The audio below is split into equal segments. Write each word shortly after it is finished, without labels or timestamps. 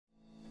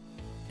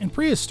In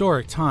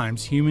prehistoric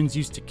times, humans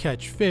used to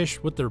catch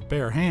fish with their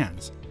bare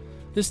hands.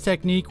 This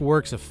technique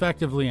works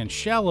effectively in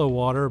shallow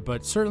water,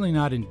 but certainly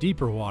not in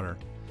deeper water,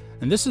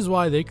 and this is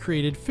why they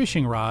created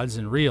fishing rods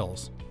and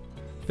reels.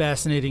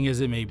 Fascinating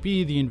as it may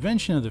be, the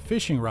invention of the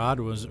fishing rod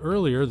was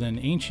earlier than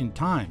ancient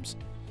times.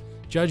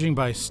 Judging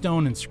by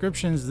stone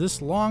inscriptions,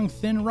 this long,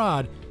 thin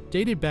rod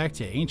dated back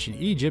to ancient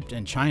Egypt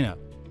and China.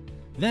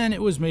 Then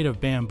it was made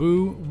of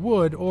bamboo,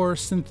 wood, or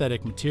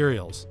synthetic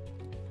materials.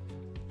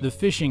 The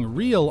fishing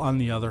reel, on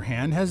the other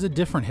hand, has a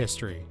different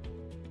history.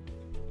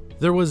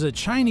 There was a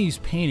Chinese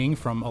painting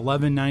from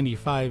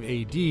 1195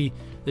 AD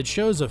that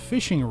shows a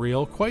fishing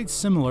reel quite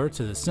similar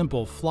to the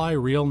simple fly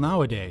reel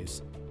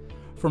nowadays.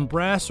 From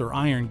brass or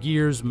iron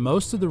gears,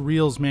 most of the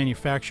reels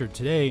manufactured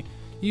today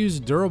use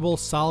durable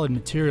solid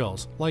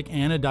materials like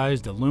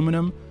anodized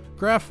aluminum,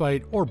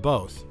 graphite, or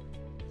both.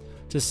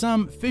 To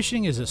some,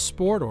 fishing is a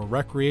sport or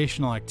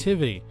recreational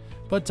activity,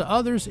 but to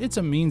others, it's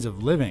a means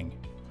of living.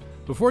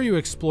 Before you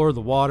explore the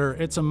water,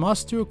 it's a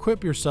must to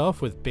equip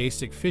yourself with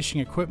basic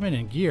fishing equipment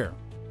and gear.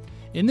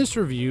 In this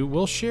review,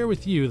 we'll share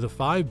with you the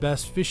 5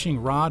 best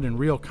fishing rod and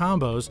reel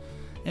combos,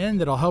 and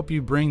that'll help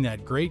you bring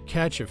that great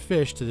catch of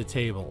fish to the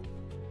table.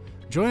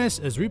 Join us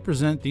as we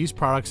present these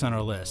products on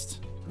our list.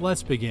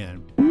 Let's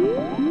begin.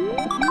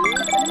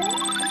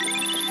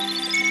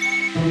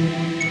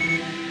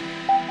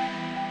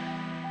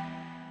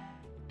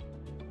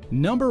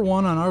 Number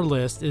 1 on our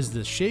list is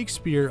the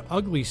Shakespeare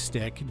Ugly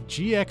Stick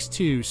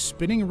GX2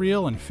 Spinning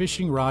Reel and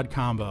Fishing Rod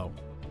Combo.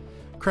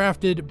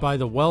 Crafted by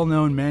the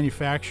well-known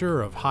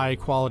manufacturer of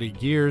high-quality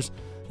gears,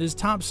 this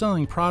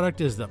top-selling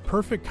product is the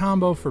perfect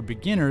combo for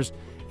beginners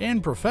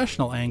and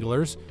professional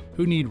anglers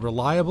who need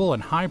reliable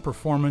and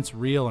high-performance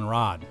reel and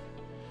rod.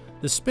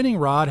 The spinning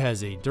rod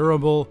has a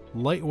durable,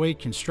 lightweight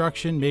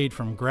construction made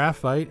from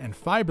graphite and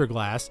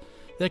fiberglass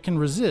that can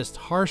resist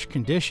harsh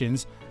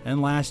conditions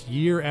and last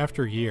year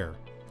after year.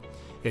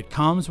 It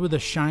comes with a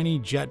shiny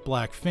jet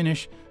black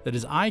finish that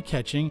is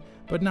eye-catching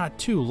but not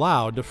too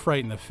loud to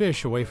frighten the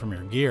fish away from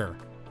your gear.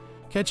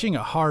 Catching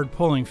a hard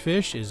pulling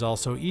fish is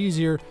also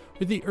easier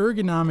with the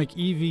ergonomic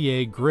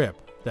EVA grip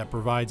that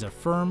provides a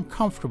firm,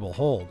 comfortable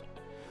hold.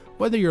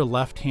 Whether you're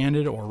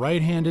left-handed or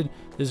right-handed,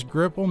 this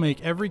grip will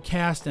make every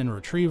cast and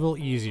retrieval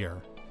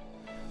easier.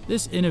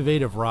 This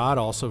innovative rod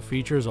also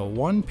features a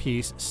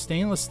one-piece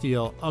stainless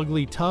steel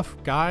Ugly Tough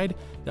guide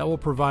that will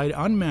provide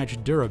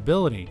unmatched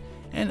durability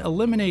and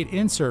eliminate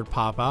insert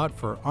pop-out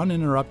for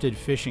uninterrupted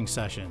fishing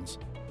sessions.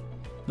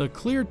 The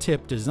clear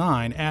tip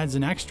design adds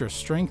an extra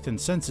strength and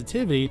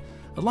sensitivity,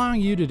 allowing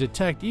you to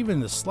detect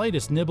even the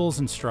slightest nibbles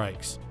and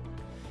strikes.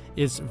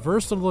 It's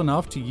versatile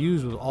enough to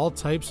use with all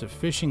types of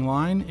fishing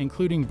line,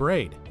 including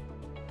braid.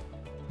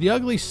 The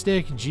Ugly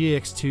Stick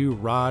GX2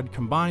 rod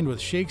combined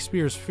with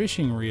Shakespeare's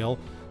fishing reel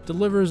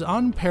delivers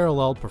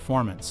unparalleled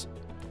performance.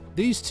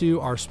 These two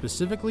are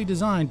specifically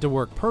designed to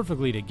work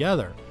perfectly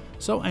together,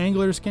 so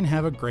anglers can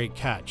have a great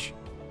catch.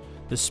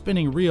 The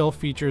spinning reel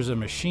features a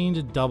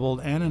machined doubled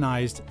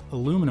anodized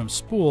aluminum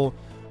spool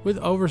with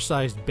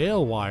oversized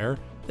bail wire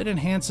that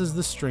enhances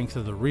the strength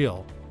of the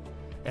reel.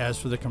 As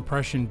for the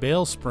compression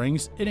bail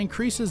springs, it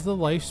increases the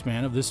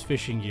lifespan of this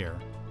fishing gear.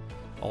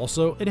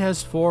 Also, it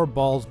has 4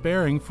 balls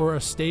bearing for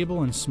a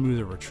stable and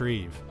smoother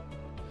retrieve.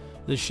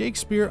 The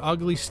Shakespeare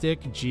Ugly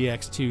Stick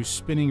GX2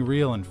 spinning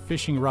reel and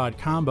fishing rod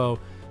combo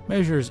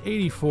measures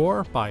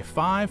 84 by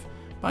 5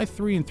 by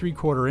 3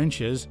 3/4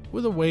 inches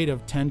with a weight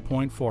of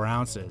 10.4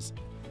 ounces.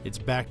 It's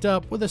backed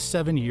up with a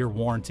 7-year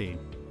warranty.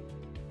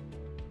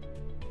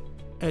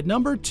 At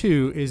number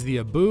 2 is the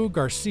Abu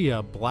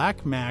Garcia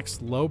Black Max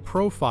Low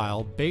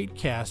Profile Bait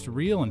Cast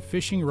Reel and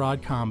Fishing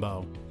Rod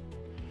Combo.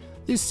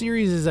 This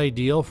series is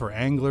ideal for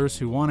anglers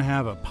who want to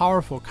have a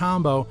powerful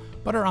combo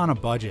but are on a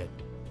budget.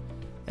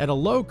 At a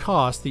low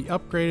cost, the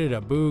upgraded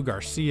Abu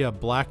Garcia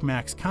Black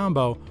Max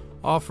Combo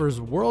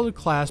offers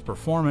world-class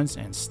performance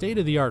and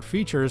state-of-the-art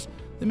features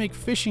that make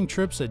fishing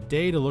trips a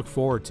day to look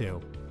forward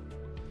to.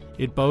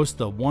 It boasts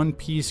a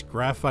one-piece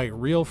graphite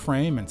reel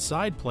frame and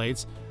side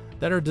plates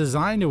that are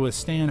designed to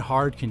withstand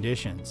hard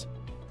conditions.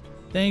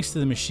 Thanks to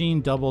the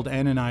machined doubled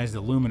anodized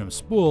aluminum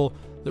spool,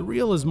 the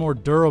reel is more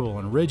durable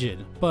and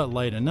rigid, but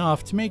light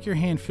enough to make your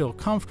hand feel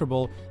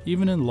comfortable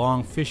even in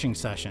long fishing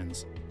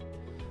sessions.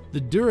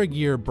 The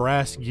DuraGear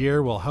brass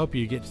gear will help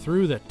you get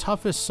through the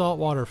toughest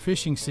saltwater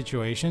fishing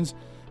situations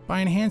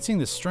by enhancing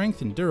the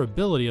strength and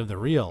durability of the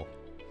reel.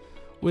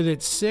 With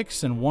its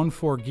 6 and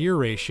 1/4 gear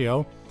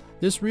ratio,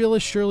 this reel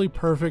is surely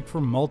perfect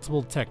for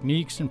multiple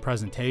techniques and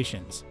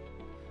presentations.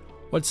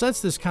 What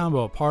sets this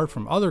combo apart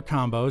from other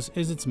combos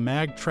is its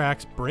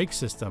MagTrax brake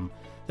system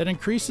that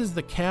increases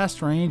the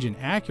cast range and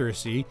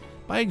accuracy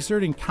by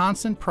exerting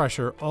constant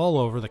pressure all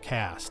over the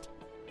cast.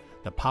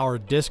 The power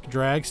disc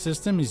drag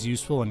system is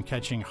useful in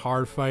catching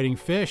hard-fighting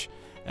fish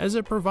as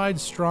it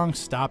provides strong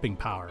stopping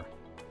power.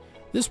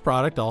 This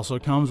product also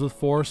comes with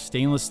 4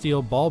 stainless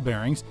steel ball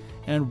bearings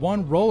and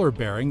 1 roller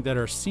bearing that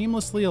are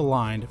seamlessly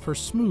aligned for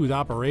smooth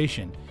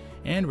operation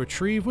and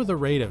retrieve with a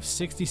rate of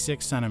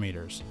 66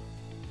 centimeters.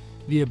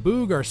 The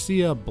Abu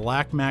Garcia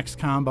Black Max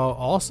combo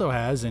also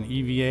has an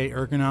EVA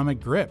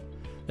ergonomic grip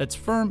that's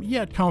firm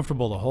yet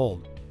comfortable to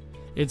hold.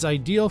 It's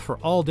ideal for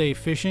all-day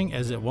fishing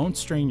as it won't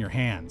strain your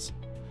hands.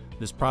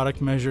 This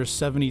product measures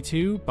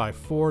 72 by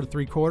 4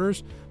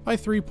 3/4 by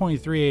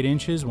 3.38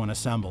 inches when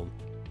assembled.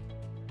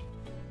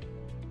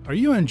 Are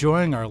you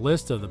enjoying our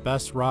list of the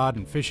best rod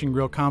and fishing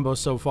reel combos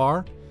so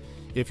far?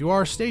 If you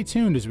are, stay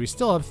tuned as we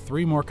still have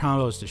 3 more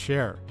combos to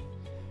share.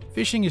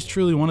 Fishing is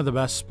truly one of the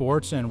best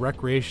sports and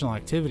recreational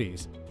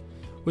activities.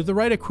 With the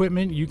right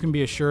equipment, you can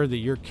be assured that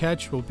your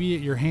catch will be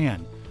at your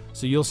hand,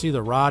 so you'll see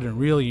the rod and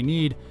reel you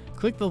need.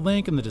 Click the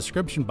link in the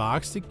description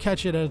box to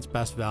catch it at its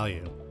best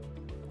value.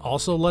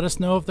 Also, let us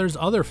know if there's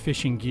other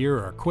fishing gear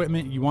or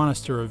equipment you want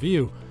us to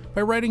review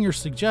by writing your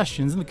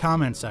suggestions in the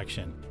comment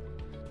section.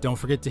 Don't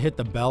forget to hit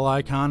the bell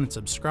icon and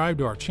subscribe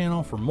to our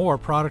channel for more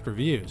product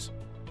reviews.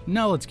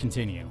 Now let's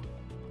continue.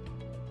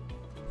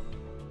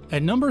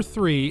 At number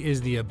 3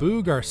 is the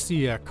Abu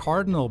Garcia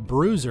Cardinal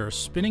Bruiser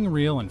Spinning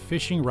Reel and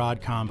Fishing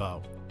Rod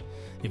Combo.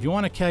 If you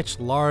want to catch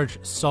large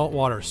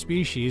saltwater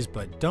species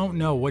but don't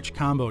know which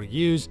combo to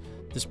use,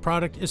 this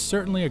product is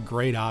certainly a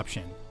great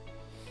option.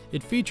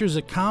 It features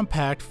a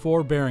compact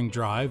 4-bearing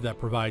drive that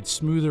provides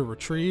smoother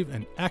retrieve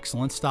and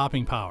excellent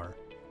stopping power.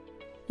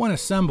 When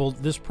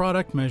assembled, this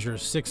product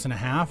measures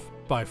 6.5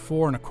 by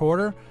 4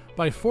 1/4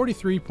 by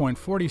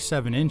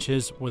 43.47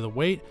 inches with a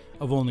weight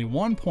of only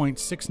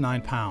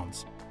 1.69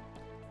 pounds.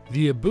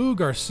 The Abu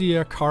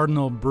Garcia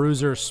Cardinal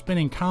Bruiser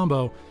Spinning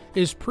Combo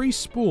is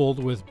pre-spooled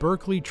with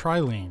Berkeley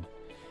Trilene.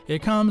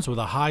 It comes with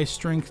a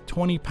high-strength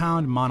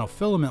 20-pound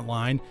monofilament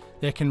line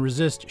that can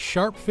resist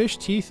sharp fish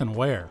teeth and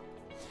wear.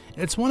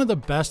 It's one of the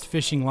best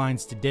fishing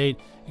lines to date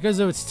because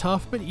of its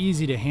tough but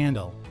easy to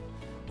handle.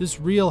 This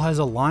reel has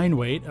a line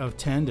weight of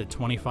 10 to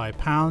 25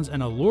 pounds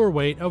and a lure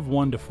weight of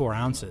 1 to 4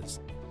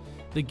 ounces.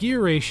 The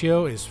gear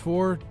ratio is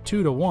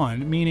 4:2 to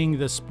 1, meaning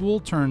the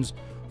spool turns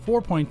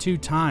 4.2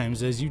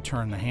 times as you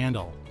turn the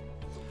handle.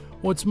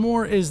 What's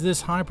more is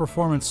this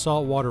high-performance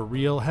saltwater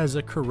reel has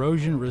a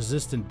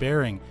corrosion-resistant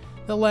bearing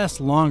that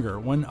lasts longer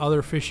when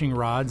other fishing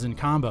rods and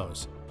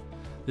combos.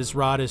 This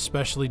rod is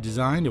specially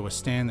designed to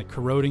withstand the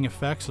corroding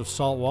effects of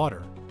salt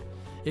water.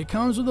 It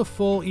comes with a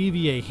full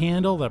EVA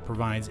handle that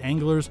provides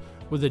anglers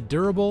with a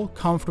durable,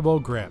 comfortable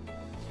grip.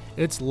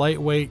 Its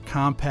lightweight,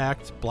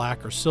 compact,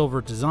 black or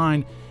silver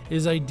design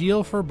is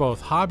ideal for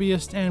both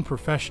hobbyist and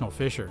professional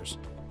fishers.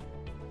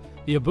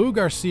 The Abu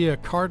Garcia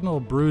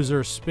Cardinal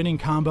Bruiser Spinning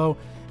Combo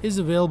is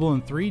available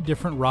in 3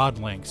 different rod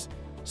lengths: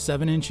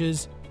 7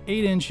 inches,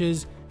 8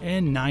 inches,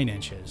 and 9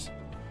 inches.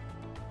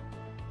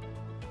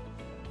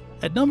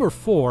 At number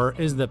 4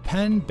 is the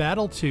Penn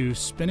Battle 2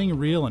 Spinning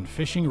Reel and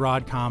Fishing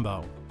Rod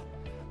Combo.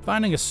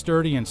 Finding a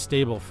sturdy and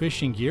stable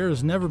fishing gear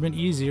has never been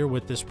easier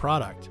with this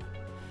product.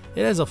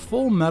 It has a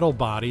full metal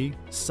body,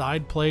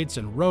 side plates,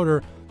 and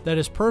rotor that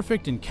is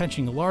perfect in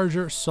catching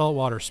larger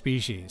saltwater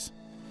species.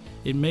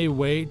 It may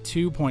weigh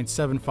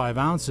 2.75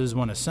 ounces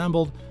when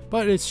assembled,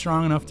 but it's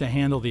strong enough to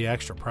handle the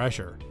extra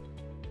pressure.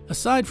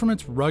 Aside from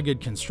its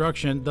rugged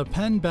construction, the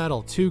Penn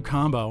Battle 2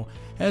 combo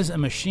has a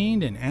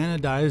machined and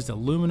anodized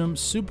aluminum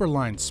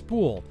superline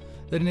spool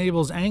that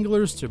enables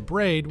anglers to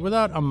braid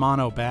without a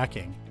mono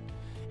backing.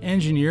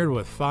 Engineered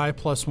with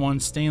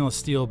 5+1 stainless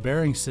steel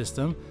bearing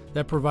system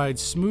that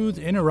provides smooth,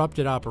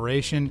 uninterrupted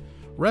operation,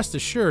 rest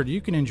assured you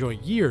can enjoy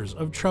years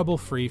of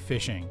trouble-free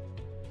fishing.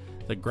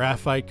 The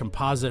graphite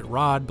composite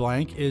rod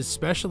blank is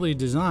specially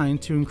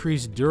designed to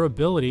increase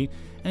durability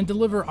and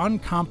deliver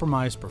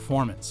uncompromised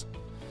performance.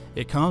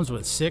 It comes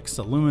with 6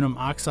 aluminum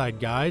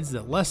oxide guides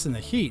that lessen the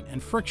heat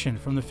and friction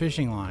from the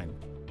fishing line.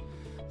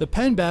 The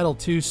Penn Battle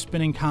 2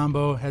 Spinning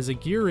Combo has a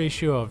gear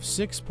ratio of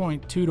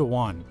 6.2 to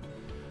 1,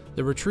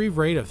 the retrieve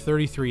rate of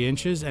 33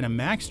 inches, and a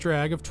max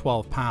drag of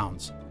 12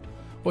 pounds.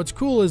 What's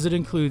cool is it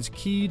includes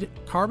keyed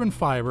carbon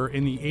fiber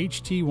in the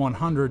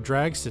HT100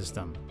 drag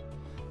system.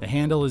 The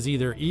handle is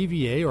either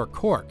EVA or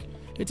cork.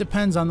 It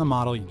depends on the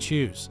model you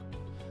choose.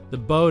 The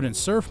boat and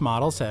surf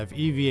models have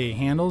EVA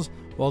handles,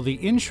 while the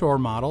inshore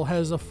model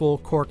has a full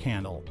cork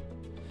handle.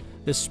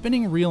 The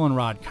spinning reel and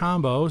rod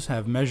combos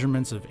have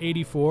measurements of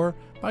 84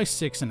 by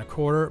 6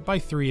 1/4 by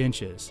 3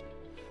 inches.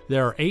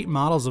 There are 8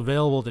 models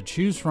available to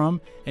choose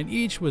from, and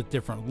each with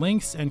different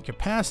lengths and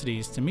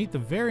capacities to meet the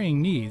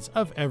varying needs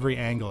of every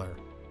angler.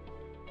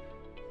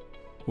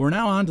 We're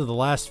now on to the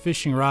last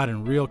fishing rod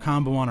and reel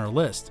combo on our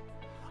list.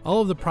 All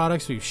of the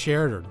products we've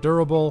shared are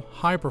durable,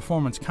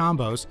 high-performance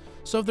combos,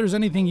 so if there's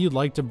anything you'd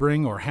like to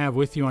bring or have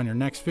with you on your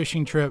next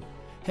fishing trip,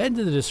 head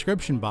to the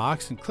description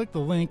box and click the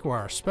link where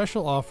our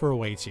special offer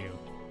awaits you.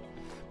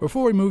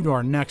 Before we move to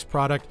our next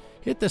product,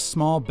 hit the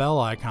small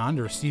bell icon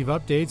to receive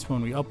updates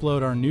when we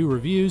upload our new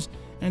reviews,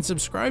 and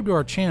subscribe to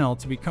our channel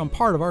to become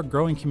part of our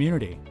growing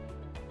community.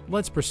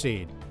 Let's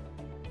proceed.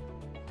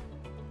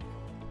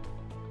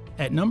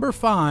 At number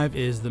 5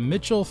 is the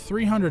Mitchell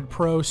 300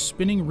 Pro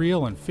Spinning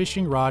Reel and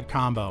Fishing Rod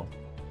Combo.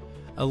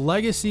 A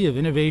legacy of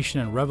innovation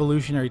and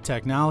revolutionary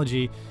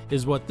technology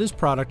is what this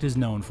product is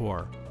known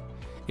for.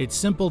 Its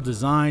simple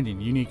design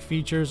and unique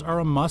features are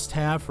a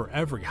must-have for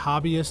every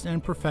hobbyist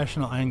and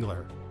professional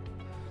angler.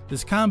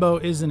 This combo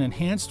is an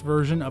enhanced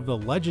version of the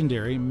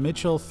legendary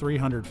Mitchell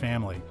 300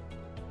 family.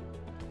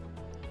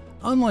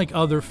 Unlike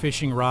other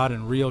fishing rod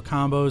and reel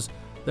combos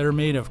that are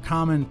made of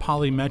common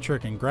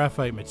polymetric and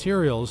graphite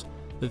materials,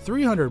 the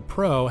 300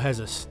 Pro has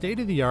a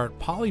state-of-the-art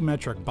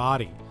polymetric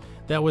body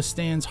that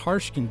withstands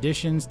harsh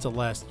conditions to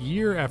last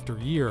year after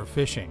year of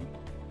fishing.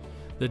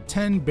 The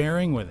 10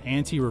 bearing with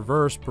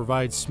anti-reverse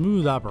provides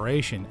smooth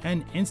operation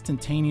and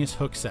instantaneous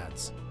hook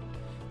sets.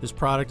 This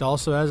product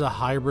also has a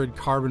hybrid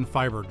carbon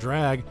fiber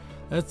drag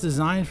that's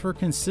designed for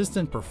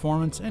consistent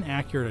performance and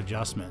accurate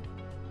adjustment.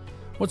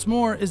 What's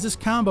more is this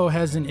combo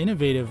has an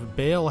innovative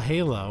bail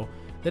halo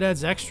that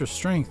adds extra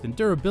strength and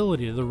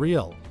durability to the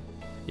reel.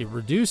 It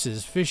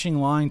reduces fishing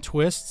line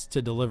twists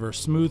to deliver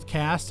smooth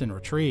casts and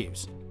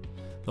retrieves.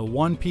 The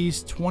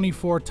one-piece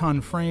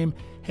 24-ton frame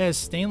has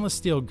stainless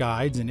steel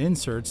guides and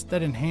inserts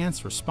that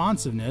enhance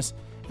responsiveness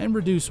and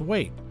reduce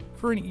weight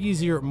for an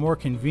easier, more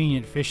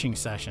convenient fishing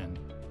session.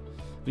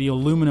 The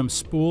aluminum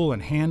spool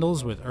and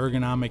handles with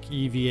ergonomic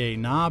EVA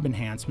knob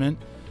enhancement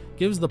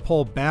gives the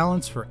pole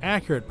balance for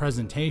accurate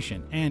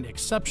presentation and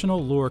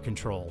exceptional lure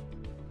control.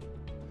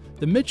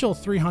 The Mitchell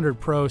 300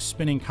 Pro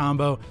spinning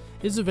combo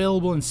is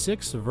available in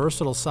 6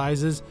 versatile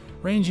sizes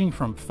ranging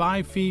from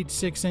 5 feet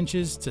 6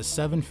 inches to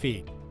 7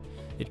 feet.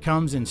 It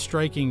comes in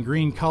striking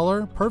green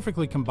color,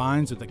 perfectly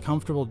combines with a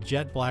comfortable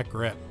jet black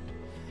grip.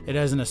 It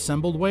has an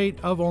assembled weight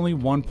of only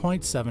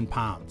 1.7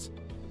 pounds.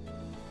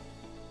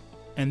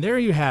 And there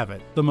you have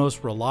it, the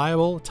most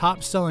reliable,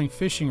 top-selling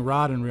fishing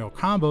rod and reel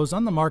combos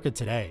on the market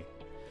today.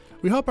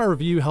 We hope our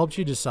review helped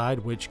you decide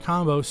which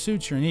combo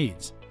suits your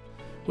needs.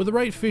 With the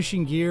right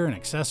fishing gear and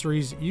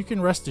accessories, you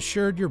can rest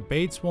assured your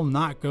baits will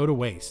not go to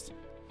waste.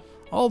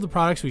 All of the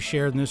products we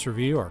shared in this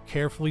review are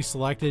carefully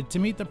selected to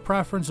meet the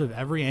preference of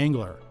every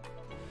angler.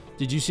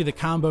 Did you see the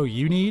combo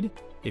you need?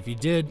 If you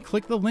did,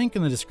 click the link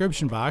in the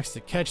description box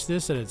to catch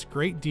this at its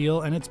great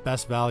deal and its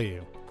best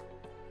value.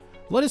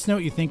 Let us know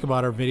what you think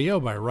about our video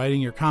by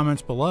writing your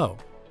comments below.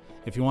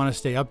 If you want to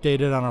stay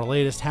updated on our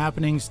latest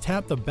happenings,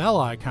 tap the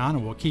bell icon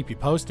and we'll keep you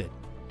posted.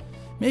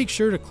 Make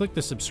sure to click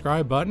the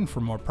subscribe button for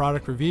more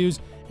product reviews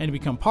and to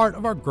become part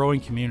of our growing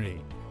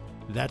community.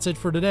 That's it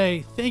for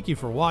today. Thank you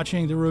for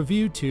watching the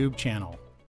ReviewTube channel.